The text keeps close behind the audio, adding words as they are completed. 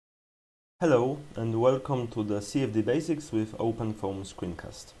Hello and welcome to the CFD Basics with OpenFOAM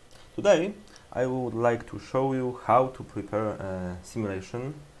screencast. Today I would like to show you how to prepare a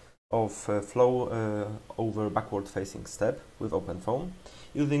simulation of flow over backward facing step with OpenFOAM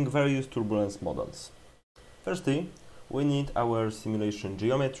using various turbulence models. Firstly, we need our simulation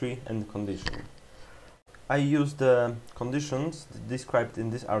geometry and condition. I use the conditions described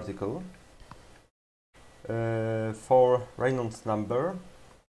in this article for Reynolds number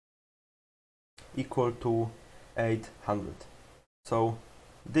equal to 800. So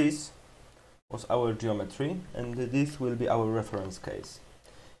this was our geometry and this will be our reference case.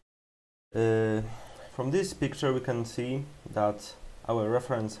 From this picture we can see that our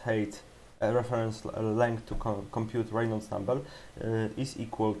reference height, reference length to compute Reynolds number is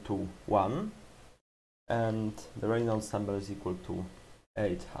equal to 1 and the Reynolds number is equal to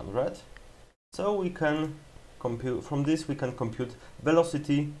 800. So we can compute, from this we can compute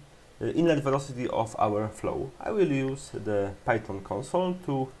velocity, inlet velocity of our flow. I will use the Python console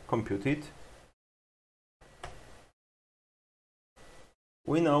to compute it.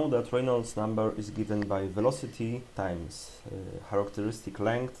 We know that Reynolds number is given by velocity times characteristic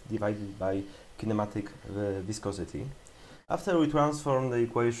length divided by kinematic viscosity. After we transform the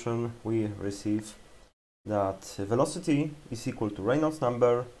equation, we receive that velocity is equal to Reynolds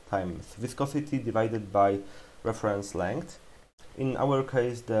number times viscosity divided by reference length. In our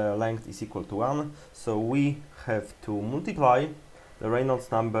case, the length is equal to 1, so we have to multiply the Reynolds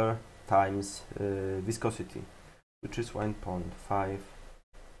number times viscosity, which is 1.5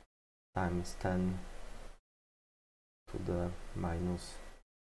 times 10 to the minus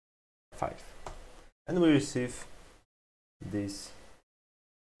 5. And we receive this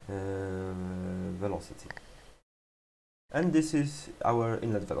velocity. And this is our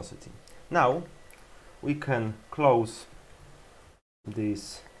inlet velocity. Now, we can close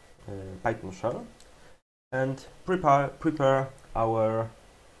this Python shell and prepare our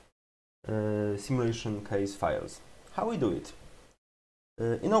simulation case files. How we do it?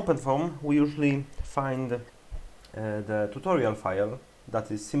 In OpenFOAM we usually find the tutorial file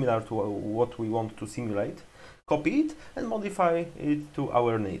that is similar to what we want to simulate, copy it and modify it to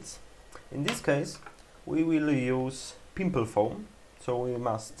our needs. In this case we will use PimpleFOAM, so we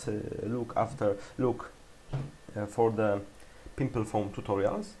must look for the PimpleFOAM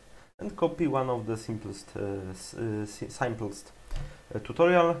tutorials and copy one of the simplest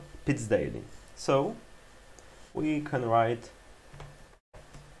tutorial, Pitts Daily. So we can write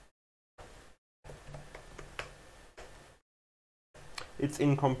its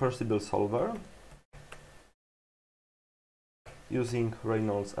incompressible solver using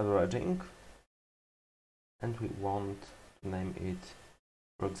Reynolds averaging, and we want to name it,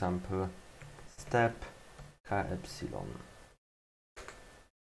 for example, step k-epsilon.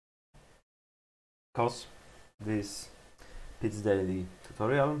 Because this Pitts Daily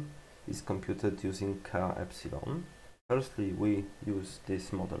tutorial is computed using k-epsilon. Firstly, we use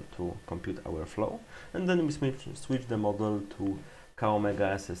this model to compute our flow, and then we switch the model to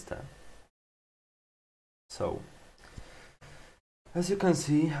k-omega SST. So, as you can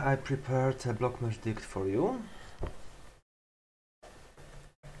see, I prepared a block mesh dict for you.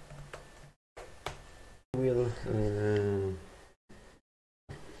 We'll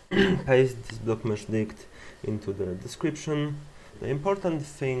paste this block mesh dict into the description. The important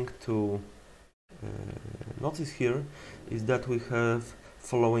thing to notice here is that we have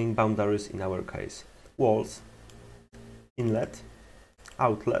following boundaries in our case: walls, inlet,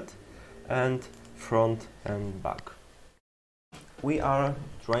 outlet, and front and back. We are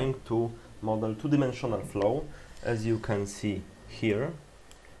trying to model two-dimensional flow, as you can see here.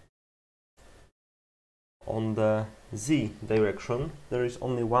 On the z direction there is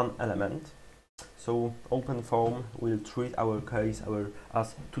only one element, so OpenFOAM will treat our case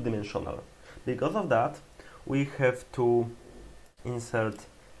as two-dimensional. Because of that, we have to insert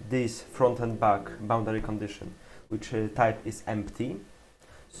this front and back boundary condition, which type is empty.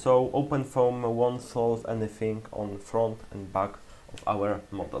 So OpenFOAM won't solve anything on front and back of our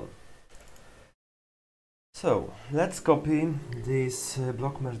model. So let's copy this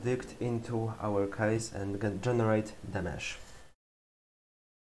block mesh dict into our case and generate the mesh.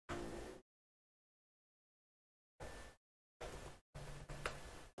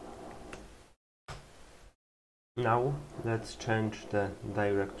 Now let's change the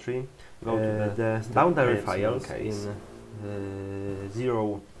directory. Go to the boundary files in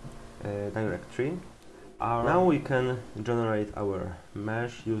 0 directory. Now we can generate our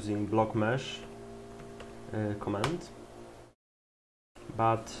mesh using block mesh command,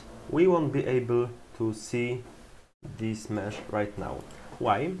 but we won't be able to see this mesh right now.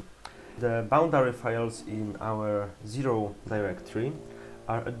 Why? The boundary files in our 0 directory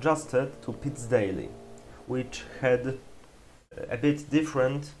are adjusted to pits daily, which had a bit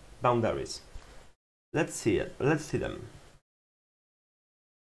different boundaries. Let's see them.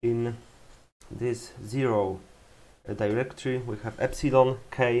 In this 0 directory we have epsilon,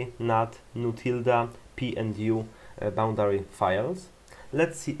 k, nat, nu tilde, p and u boundary files.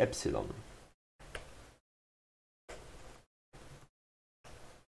 Let's see epsilon.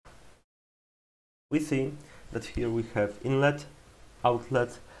 We see that here we have inlet,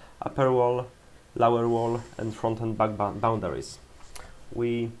 outlet, upper wall, lower wall and front and back boundaries.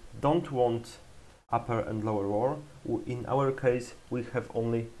 We don't want upper and lower wall. In our case we have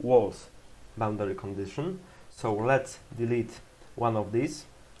only walls boundary condition. So let's delete one of these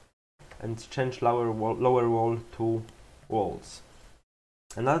and change lower wall to walls.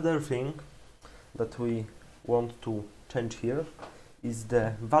 Another thing that we want to change here is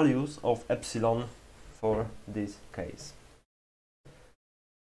the values of epsilon for this case.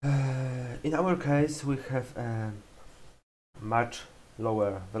 In our case we have a much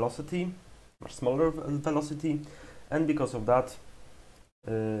lower velocity, much smaller velocity, and because of that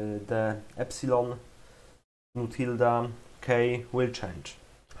the epsilon, nu tilde, k will change.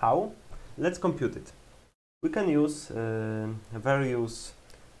 How? Let's compute it. We can use various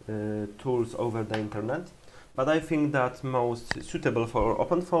tools over the internet, but I think that most suitable for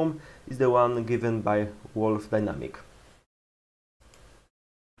OpenFOAM is the one given by Wolf Dynamic.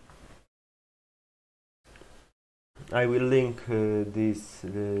 I will link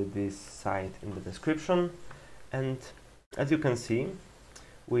this site in the description, and as you can see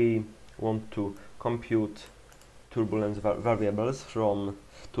we want to compute turbulence variables from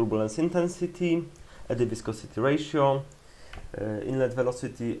turbulence intensity, eddy viscosity ratio, inlet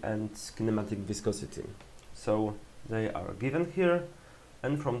velocity and kinematic viscosity. So they are given here,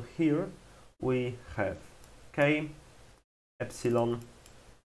 and from here we have k, epsilon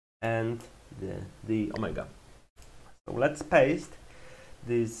and the omega. So let's paste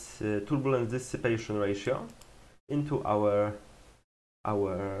this turbulence dissipation ratio into our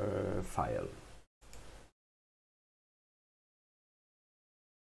file.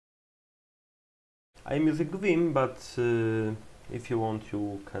 I'm using Vim, but if you want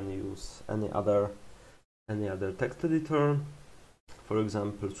you can use any other text editor, for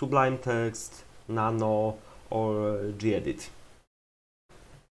example Sublime Text, Nano or gedit.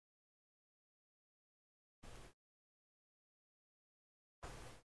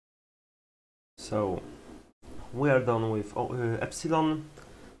 So we are done with epsilon.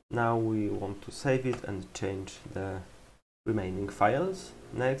 Now we want to save it and change the remaining files.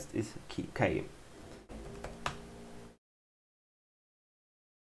 Next is k.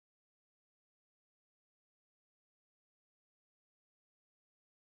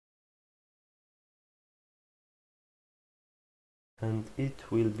 And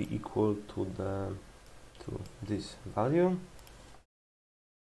it will be equal to this value.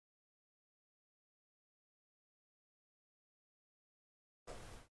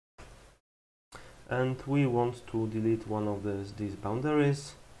 And we want to delete one of these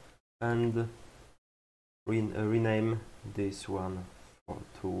boundaries and rename this one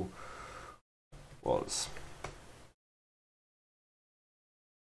to walls.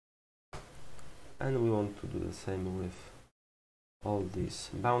 And we want to do the same with all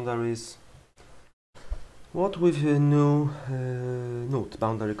these boundaries. What with a new node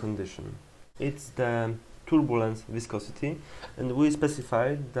boundary condition? It's the turbulence viscosity, and we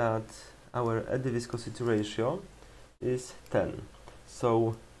specified that our eddy viscosity ratio is 10.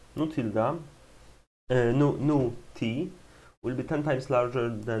 So nu tilde, nu t will be 10 times larger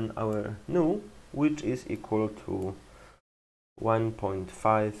than our nu, which is equal to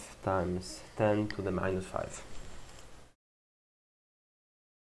 1.5 times 10 to the minus 5.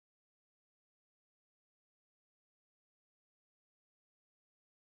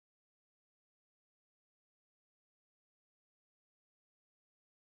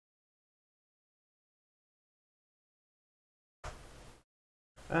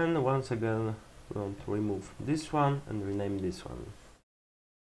 And once again we want to remove this one and rename this one.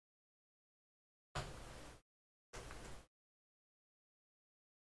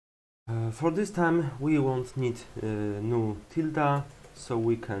 For this time we won't need nu tilde, so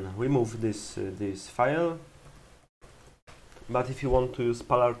we can remove this file. But if you want to use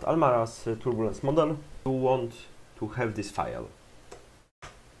Pallard-Almaraz turbulence model, you want to have this file.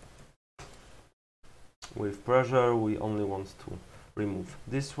 With pressure we only want to remove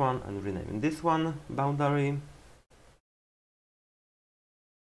this one and rename this one boundary.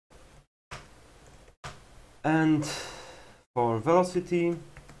 And for velocity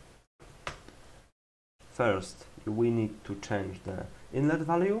first we need to change the inlet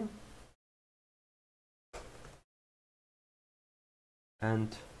value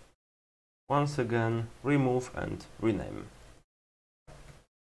and once again remove and rename.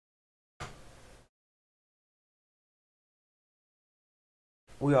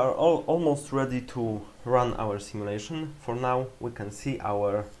 We are almost ready to run our simulation. For now we can see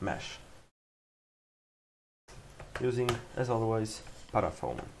our mesh using, as always,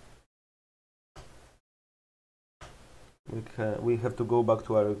 ParaFoam. We have to go back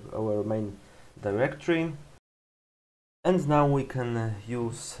to our main directory, and now we can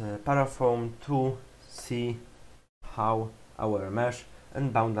use ParaFoam to see how our mesh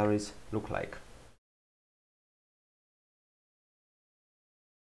and boundaries look like.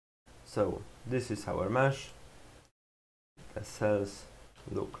 So this is our mesh. The cells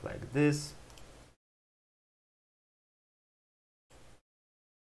look like this.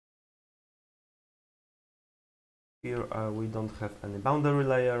 Here we don't have any boundary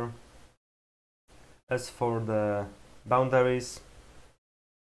layer. As for the boundaries,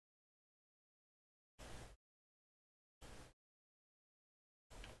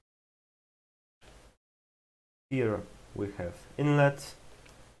 here we have inlet.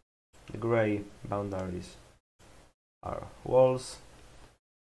 The gray boundaries are walls,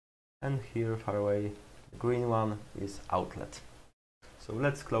 and here far away the green one is outlet. So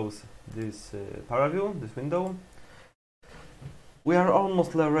let's close this paraview, this window. We are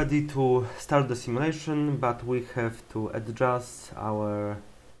almost ready to start the simulation, but we have to adjust our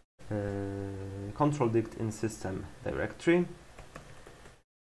control dict in system directory.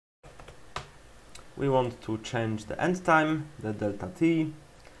 We want to change the end time, the delta t,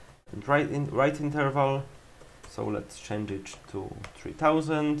 and right interval. So let's change it to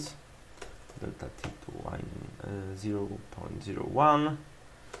 3000, delta t to 0.01.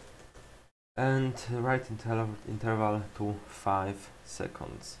 and right interval to 5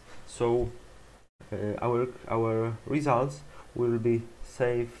 seconds. So our results will be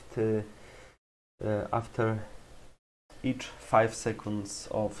saved after each 5 seconds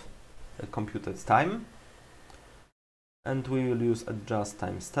of computed time, and we will use adjust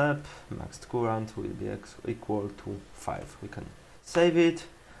time step. Max current will be equal to 5. We can save it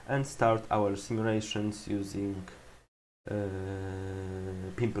and start our simulations using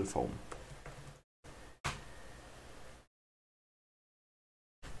OpenFOAM.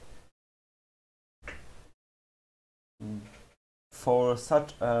 For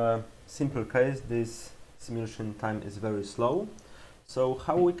such a simple case, this simulation time is very slow. So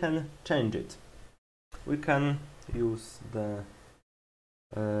how we can change it? We can use the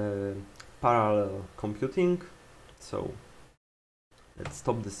parallel computing. So let's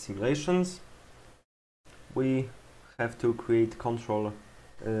stop the simulations. We have to create control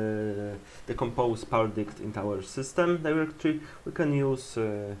decompose pardict in our system directory. We can use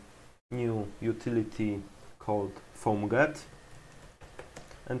a new utility called foamget,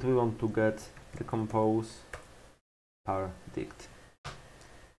 and we want to get decompose pardict.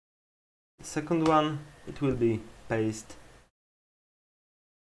 The second one, it will be pasted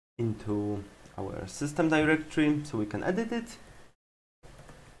into our system directory, so we can edit it.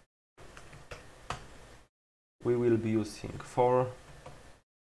 We will be using four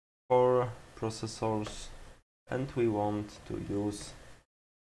processors, and we want to use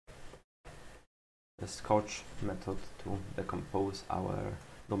the Scotch method to decompose our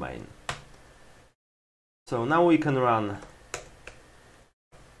domain. So now we can run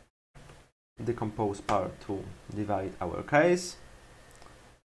decompose par to divide our case,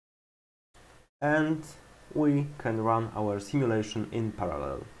 and we can run our simulation in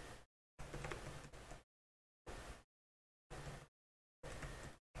parallel.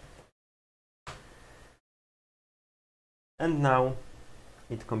 And now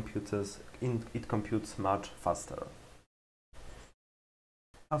it computes much faster.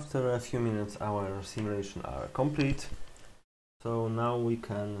 After a few minutes our simulations are complete, so now we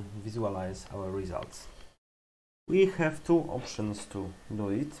can visualize our results. We have two options to do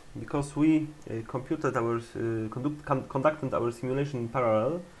it, because we conducted our simulation in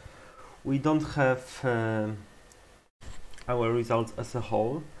parallel. We don't have our results as a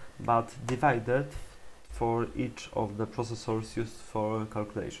whole, but divided for each of the processors used for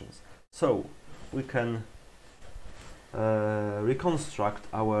calculations. So we can reconstruct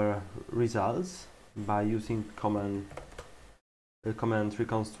our results by using command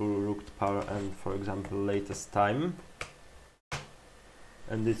reconstruct par and, for example, latest time,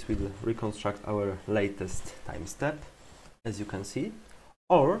 and this will reconstruct our latest time step, as you can see.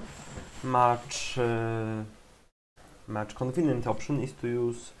 Or much convenient option is to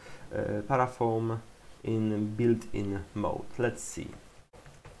use ParaFoam in built-in mode. Let's see.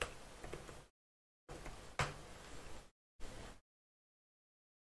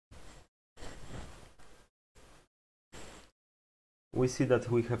 We see that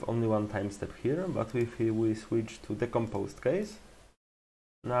we have only one time step here, but if we switch to decomposed case,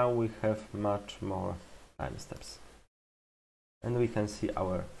 now we have much more time steps. And we can see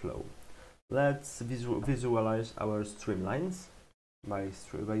our flow. Let's visualize our streamlines by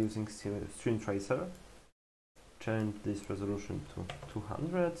using stream tracer. Change this resolution to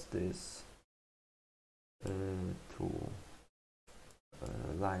 200, this to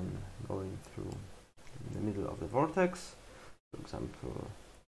line going through the middle of the vortex. For example,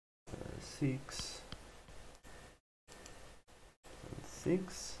 6 and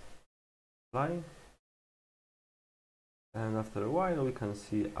 6 line, and after a while we can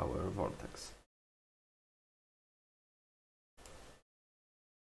see our vortex.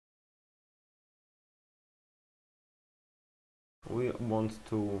 We want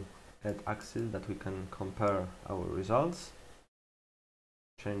to add axis that we can compare our results.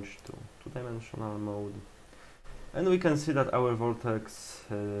 Change to two-dimensional mode. And we can see that our vortex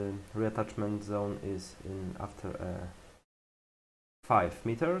reattachment zone is in after 5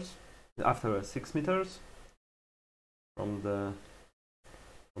 meters, after 6 meters from the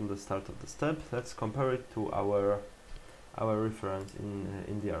start of the step. Let's compare it to our reference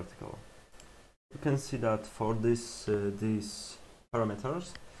in the article. You can see that for these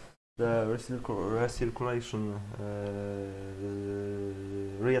parameters, the recirculation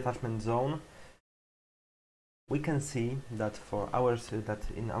reattachment zone, we can see that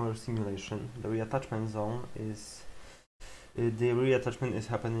in our simulation the reattachment zone is reattachment is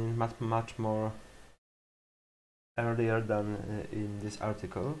happening much more earlier than in this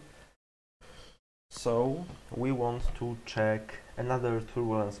article. So we want to check another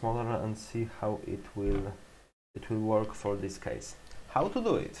turbulence model and see how it will work for this case. How to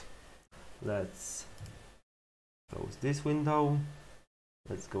do it? Let's close this window.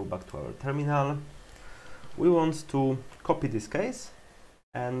 Let's go back to our terminal. We want to copy this case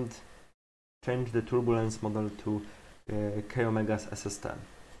and change the turbulence model to k-omega's SST.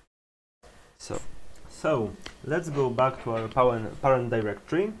 So let's go back to our parent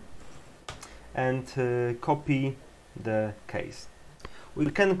directory and copy the case.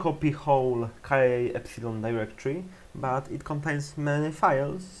 We can copy whole k-epsilon directory, but it contains many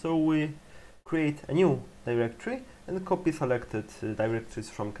files, so we create a new directory and copy selected directories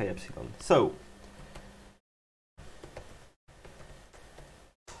from k-epsilon. So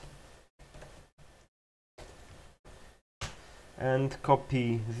and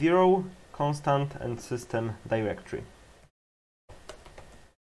copy 0, constant and system directory.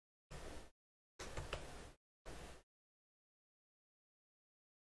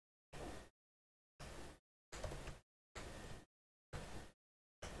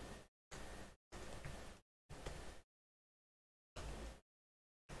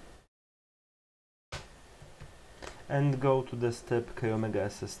 And go to the step k-omega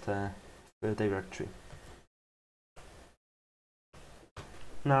SST directory.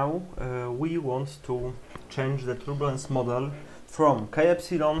 Now we want to change the turbulence model from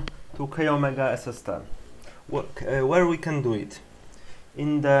k-epsilon to k-omega SST. Where we can do it?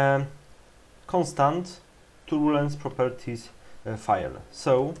 In the constant turbulence properties file.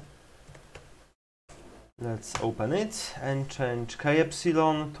 So let's open it and change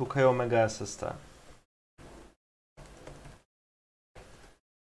k-epsilon to k-omega SST.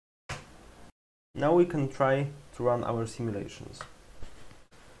 Now we can try to run our simulations.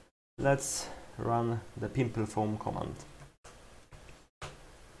 Let's run the PimpleFoam command.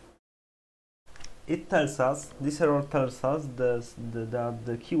 It tells us, this error tells us that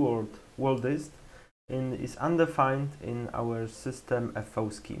the keyword worldist is undefined in our system FO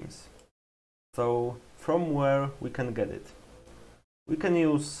schemes. So from where we can get it? We can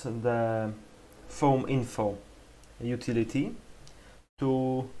use the foam info utility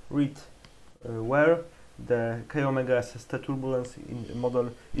to read where the k-omega SST turbulence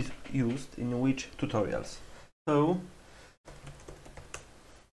model is used in which tutorials. So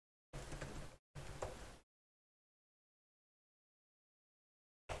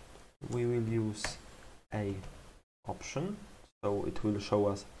we will use a option, so it will show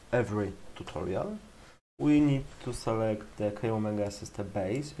us every tutorial. We need to select the k-omega SST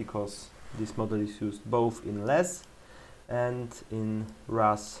base because this model is used both in LES and in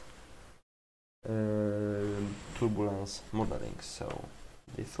RAS turbulence modeling, so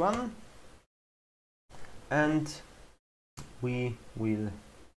this one, and we will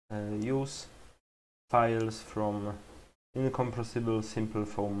use files from incompressible simple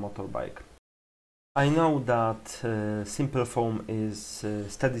foam motorbike. I know that SimpleFOAM is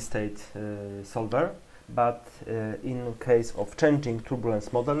steady-state solver, but in case of changing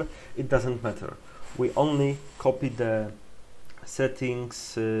turbulence model, it doesn't matter. We only copy the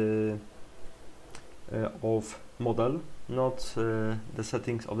settings of model, not the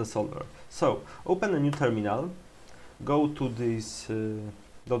settings of the solver. So open a new terminal, go to this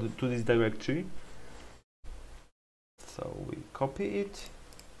directory. So we copy it,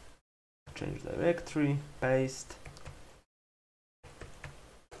 change directory, paste.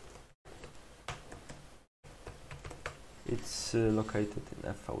 It's located in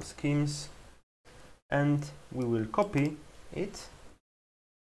FV schemes, and we will copy it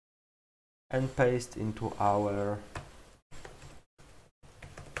and paste into our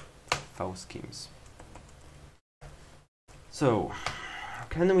FV schemes. So,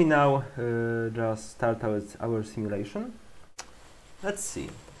 can we now just start our simulation? Let's see.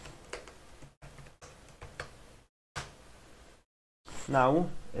 Now,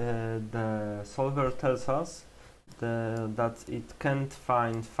 the solver tells us that it can't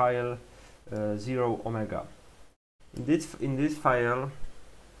find file 0 omega. In this file,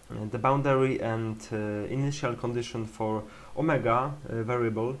 the boundary and initial condition for omega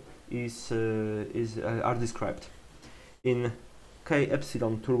variable are described. In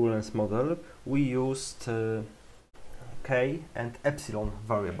k-epsilon turbulence model, we used k and epsilon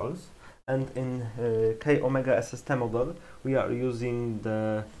variables, and in k-omega SST model, we are using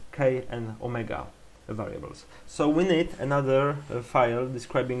the k and omega variables. So we need another file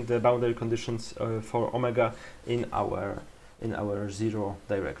describing the boundary conditions for omega in our 0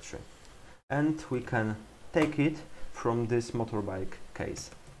 directory, and we can take it from this motorbike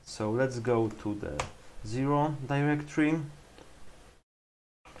case. So let's go to the 0 directory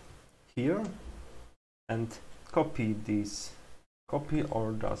here and copy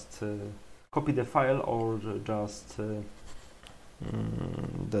or just copy the file, or just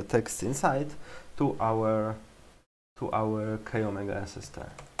the text inside to our k-omega SST.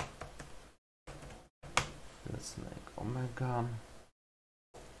 Let's make omega,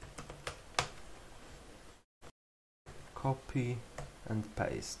 copy and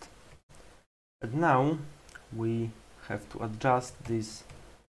paste. And now we have to adjust this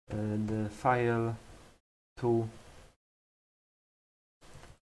the file to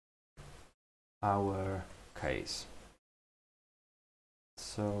our case.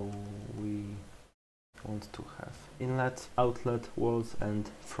 So we want to have inlet, outlet, walls, and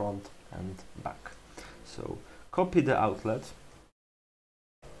front and back. So copy the outlet.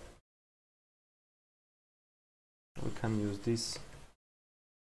 We can use this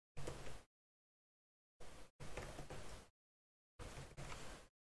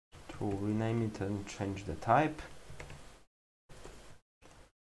to rename it and change the type.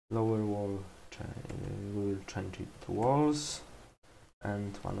 Lower wall, we will change it to walls,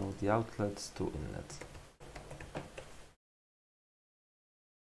 and one of the outlets to inlet.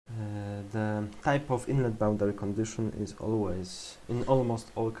 The type of inlet boundary condition is always, in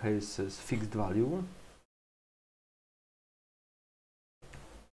almost all cases, fixed value.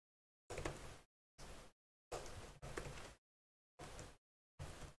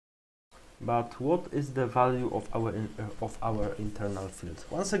 But what is the value of our internal fields?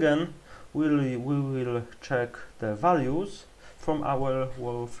 Once again, we will check the values from our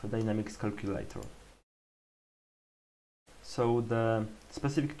Wolf Dynamics calculator. So the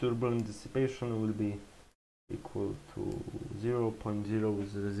specific turbulent dissipation will be equal to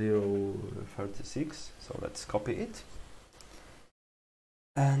 0.00036. So let's copy it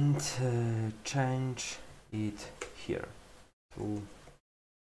and change it here to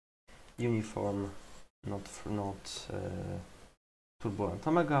uniform, not turbulent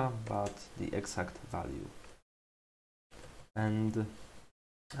omega, but the exact value. And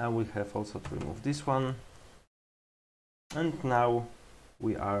we have also to remove this one. And now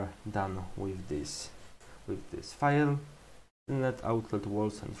we are done with this file, inlet, outlet,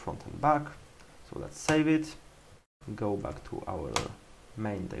 walls, and front and back. So let's save it, go back to our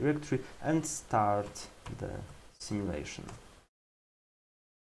main directory and start the simulation.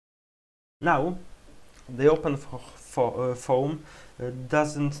 Now the OpenFOAM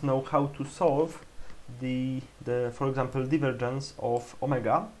doesn't know how to solve the for example divergence of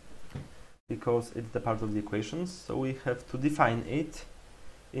omega, because it's the part of the equations, so we have to define it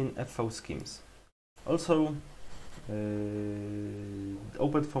in FV schemes. Also,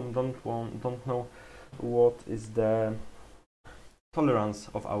 OpenFOAM don't know what is the tolerance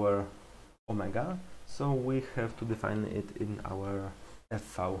of our omega, so we have to define it in our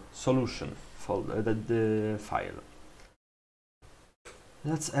FV solution folder, the file.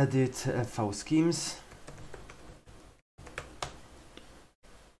 Let's edit FV schemes.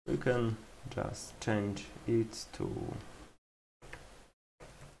 We can just change it to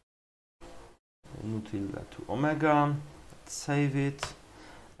tilde to omega. Let's save it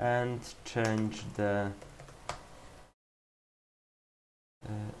and change the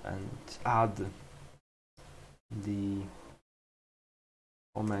and add the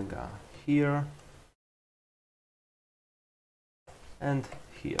omega here and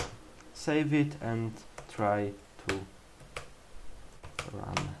here. Save it and try to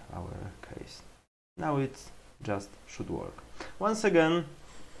run our case. Now it just should work. Once again,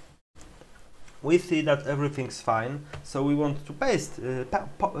 we see that everything's fine, so we want to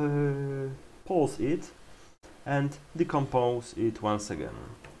pause it and decompose it once again.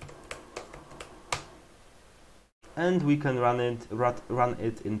 And we can run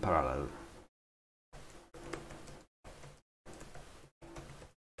it in parallel.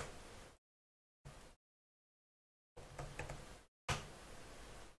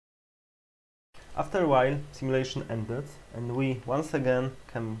 After a while, simulation ended, and we once again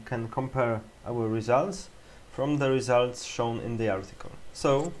can compare our results from the results shown in the article.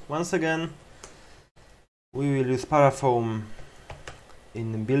 So, once again, we will use ParaFoam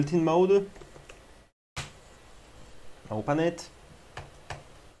in built-in mode. Open it.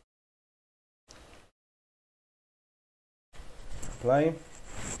 Apply.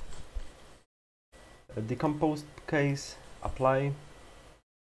 A decomposed case, apply.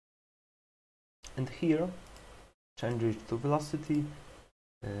 And here, change it to velocity,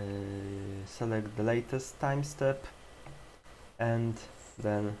 select the latest time step, and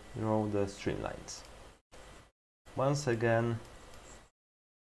then draw the streamlines. Once again,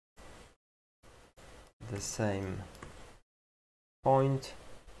 the same point,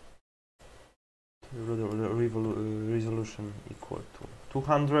 resolution equal to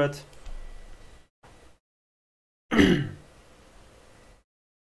 200.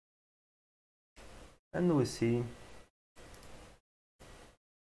 And we see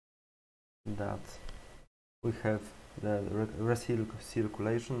that we have the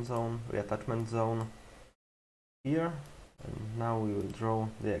recirculation zone, reattachment zone here, and now we will draw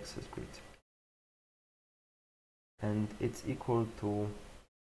the axis grid. And it's equal to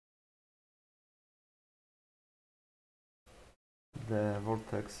the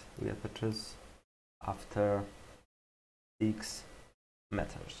vortex reattaches after 6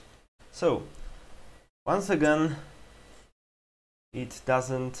 meters. So, once again, it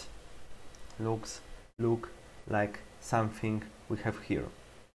doesn't look like something we have here.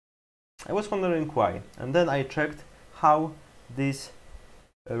 I was wondering why, and then I checked how this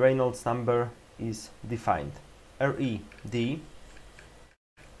Reynolds number is defined. RED,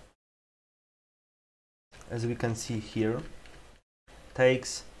 as we can see here,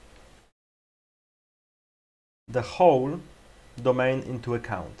 takes the whole domain into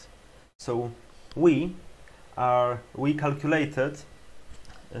account. So we calculated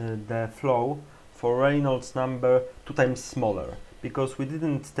the flow for Reynolds number 2 times smaller, because we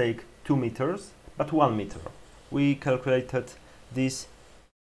didn't take 2 meters but 1 meter. We calculated this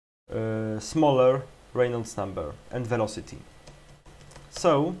smaller Reynolds number and velocity.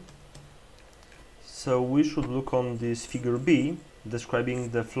 So we should look on this figure B,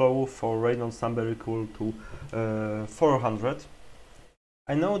 describing the flow for Reynolds number equal to 400.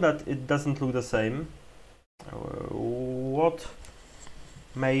 I know that it doesn't look the same. What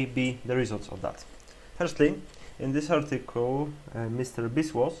may be the results of that? Firstly, in this article, Mr.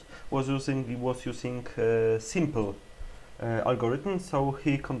 Biswas was using simple algorithm, so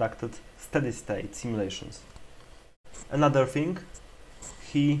he conducted steady-state simulations. Another thing,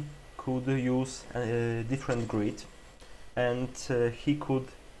 he could use a different grid, and he could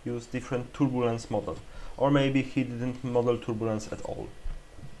use different turbulence model, or maybe he didn't model turbulence at all.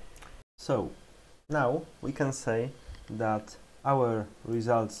 So now we can say that our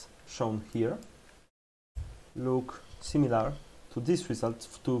results shown here look similar to this result,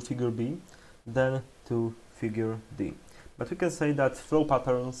 to figure B, than to figure D. But we can say that flow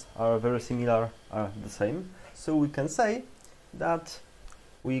patterns are very similar, are the same. So we can say that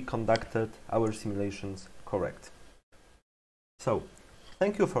we conducted our simulations correct. So,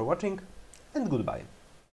 thank you for watching and goodbye.